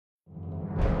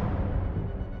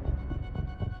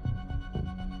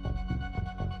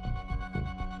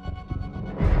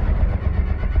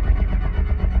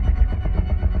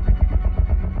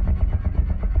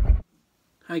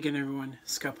Hi again everyone,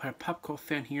 Scott Popcorn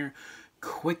fan here.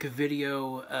 Quick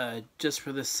video just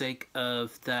for the sake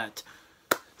of that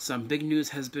some big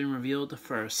news has been revealed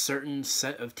for a certain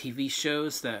set of TV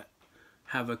shows that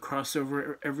have a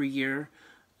crossover every year.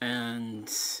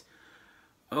 And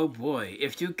oh boy,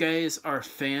 if you guys are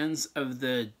fans of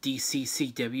the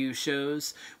DCCW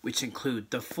shows, which include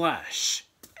The Flash,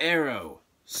 Arrow,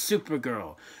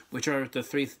 Supergirl, which are the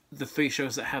three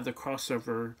shows that have the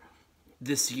crossover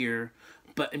this year.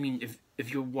 But I mean,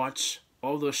 if you watch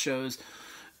all those shows,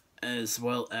 as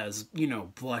well as, you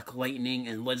know, Black Lightning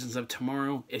and Legends of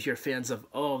Tomorrow, if you're fans of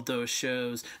all of those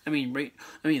shows,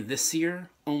 this year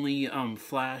only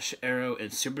Flash, Arrow,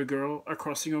 and Supergirl are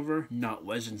crossing over, not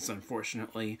Legends,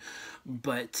 unfortunately.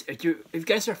 But if you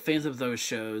guys are fans of those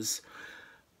shows,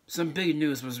 some big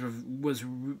news was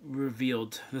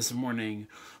revealed this morning,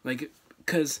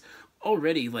 because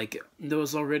already, there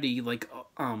was already,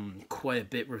 quite a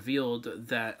bit revealed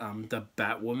that, the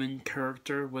Batwoman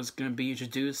character was going to be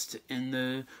introduced in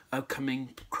the upcoming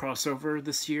crossover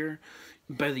this year,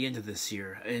 by the end of this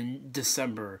year, in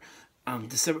December.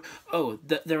 Oh,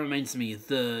 that reminds me,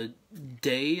 the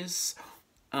days,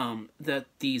 that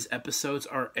these episodes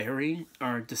are airing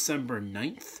are December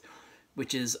 9th,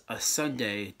 which is a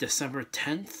Sunday, December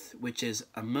 10th, which is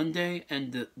a Monday,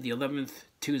 and the 11th,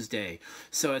 Tuesday.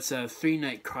 So it's a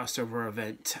 3-night crossover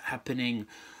event happening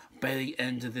by the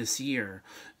end of this year.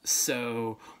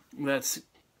 So that's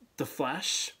The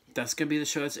Flash. That's going to be the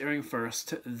show that's airing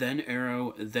first, then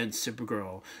Arrow, then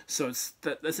Supergirl. So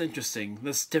that's interesting.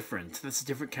 That's different. That's a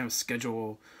different kind of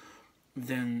schedule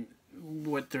than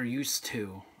what they're used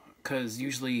to. Because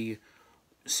usually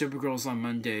Supergirl's on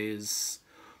Mondays.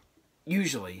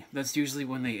 That's usually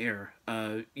when they air.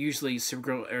 Usually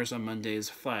Supergirl airs on Mondays,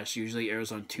 Flash usually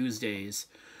airs on Tuesdays,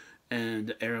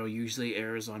 and Arrow usually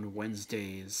airs on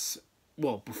Wednesdays.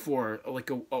 Well, before,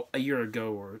 a year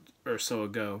ago or so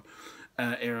ago,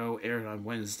 Arrow aired on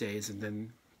Wednesdays and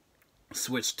then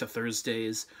switched to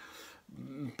Thursdays.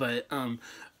 But,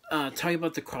 talking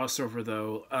about the crossover,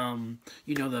 though,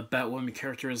 you know, the Batwoman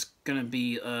character is gonna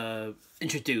be,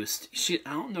 introduced.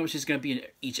 I don't know if she's gonna be in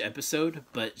each episode,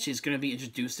 but she's gonna be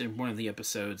introduced in one of the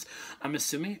episodes. I'm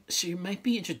assuming she might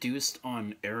be introduced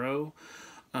on Arrow,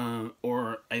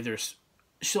 or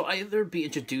she'll either be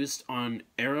introduced on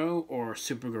Arrow or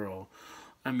Supergirl.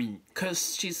 I mean,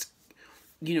 because she's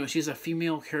a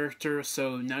female character,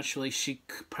 so naturally she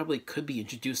probably could be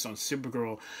introduced on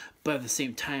Supergirl, but at the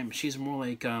same time, she's more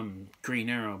like Green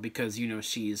Arrow, because,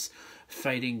 she's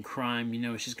fighting crime,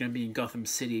 she's going to be in Gotham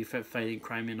City fighting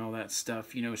crime and all that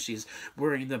stuff, she's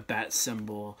wearing the bat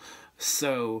symbol,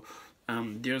 so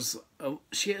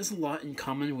she has a lot in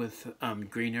common with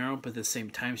Green Arrow, but at the same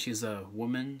time, she's a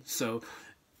woman, so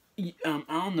I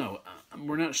don't know.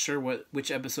 We're not sure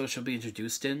which episode she'll be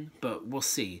introduced in, but we'll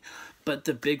see. But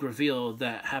the big reveal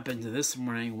that happened this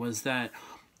morning was that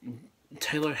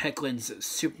Tyler Hoechlin's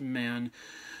Superman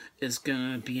is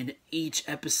going to be in each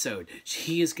episode.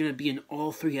 He is going to be in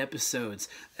all 3 episodes.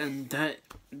 And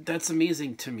that's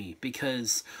amazing to me,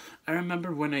 because I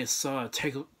remember when I saw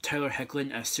Tyler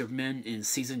Hoechlin as Superman in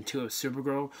Season 2 of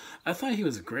Supergirl, I thought he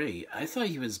was great. I thought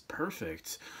he was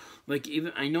perfect.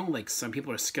 Even I know, some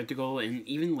people are skeptical, and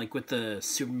even, with the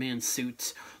Superman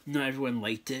suit, not everyone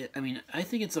liked it. I mean, I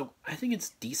think it's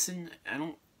decent. I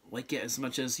don't like it as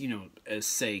much as, as,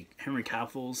 say, Henry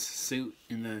Cavill's suit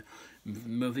in the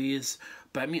movies.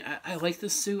 But, I mean, I like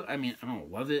this suit. I mean, I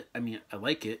don't love it. I mean, I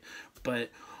like it. But,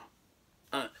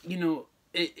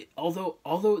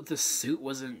 although the suit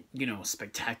wasn't,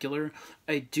 spectacular,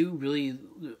 I do really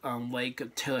like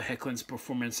Taylor Hoechlin's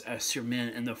performance as Superman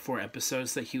in the 4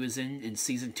 episodes that he was in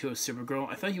Season 2 of Supergirl.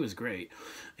 I thought he was great.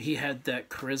 He had that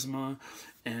charisma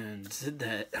and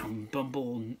that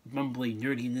bumbly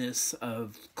nerdiness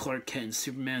of Clark Kent and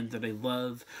Superman that I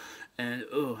love. And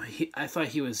I thought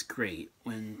he was great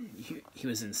when he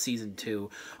was in Season 2,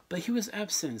 but he was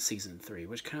absent in Season 3,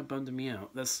 which kind of bummed me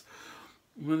out. That's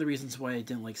one of the reasons why I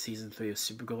didn't like Season 3 of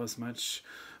Supergirl as much.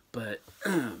 But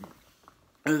other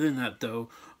than that, though,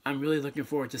 I'm really looking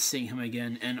forward to seeing him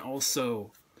again. And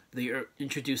also, they are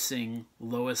introducing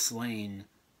Lois Lane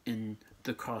in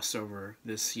the crossover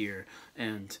this year.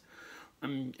 And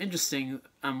interesting.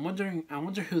 I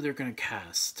wonder who they're going to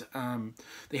cast.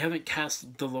 They haven't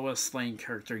cast the Lois Lane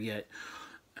character yet.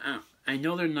 I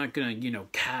know they're not going to,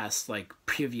 cast,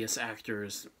 previous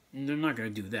actors. They're not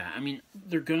going to do that. I mean,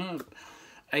 they're going to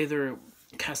either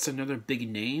cast another big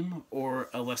name or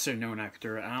a lesser known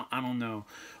actor. I don't know,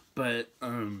 but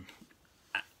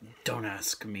don't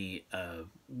ask me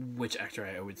which actor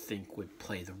I would think would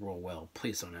play the role well.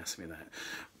 Please don't ask me that.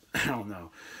 I don't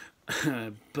know.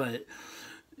 But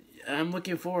I'm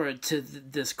looking forward to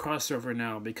this crossover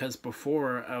now, because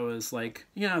before I was like,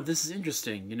 yeah, this is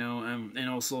interesting, you know, and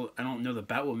also I don't know the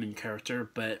Batwoman character,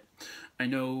 but I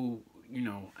know, you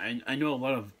know, I know a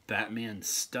lot of Batman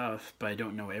stuff, but I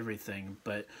don't know everything.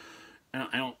 But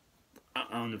I don't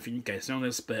know if you guys know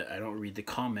this, but I don't read the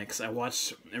comics. I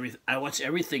watch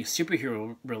everything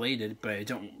superhero related, but I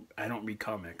don't read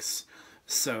comics.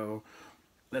 So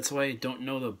that's why I don't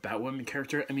know the Batwoman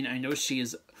character. I mean, I know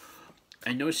she's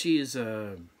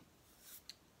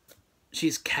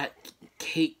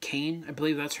Kate Kane, I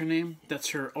believe that's her name. That's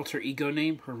her alter ego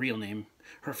name, her real name,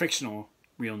 her fictional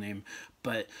real name.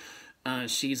 But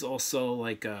she's also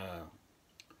like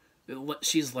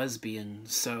she's lesbian,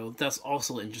 so that's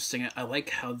also interesting. I like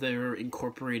how they're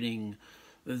incorporating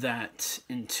that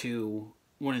into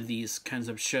one of these kinds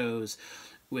of shows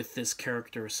with this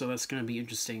character. So that's going to be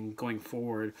interesting going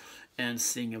forward, and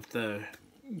seeing if the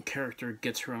character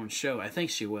gets her own show. I think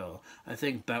she will. I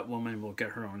think Batwoman will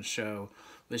get her own show,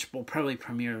 which will probably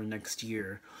premiere next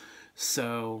year.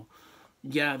 So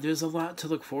yeah, there's a lot to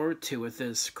look forward to with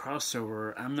this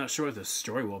crossover. I'm not sure what the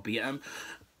story will be. I'm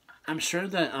sure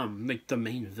that like the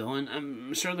main villain,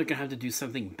 I'm sure they're gonna have to do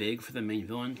something big for the main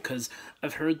villain, because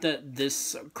I've heard that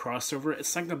this crossover,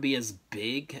 it's not gonna be as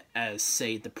big as,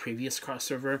 say, the previous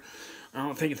crossover. I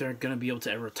don't think they're gonna be able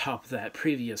to ever top that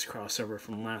previous crossover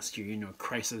from last year. You know,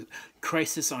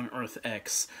 Crisis on Earth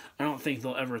X. I don't think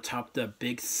they'll ever top the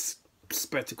big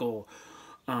spectacle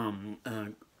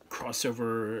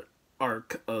crossover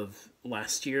arc of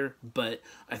last year, but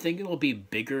I think it'll be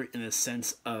bigger in the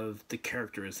sense of the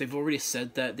characters. They've already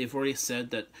said that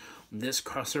this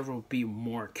crossover will be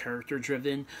more character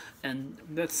driven, and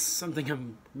that's something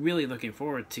I'm really looking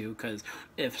forward to, because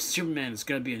if Superman is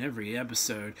going to be in every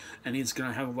episode and he's going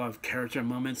to have a lot of character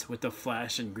moments with the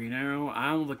Flash and Green Arrow,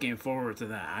 I'm looking forward to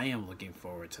that. I am looking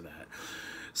forward to that.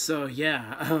 So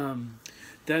yeah,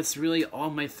 that's really all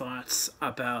my thoughts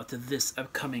about this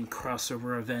upcoming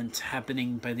crossover event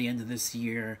happening by the end of this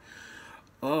year.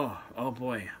 Oh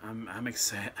boy, I'm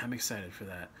excited for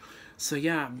that. So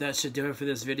yeah, that should do it for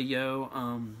this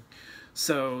video.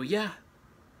 So yeah,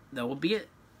 that will be it.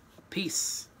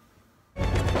 Peace.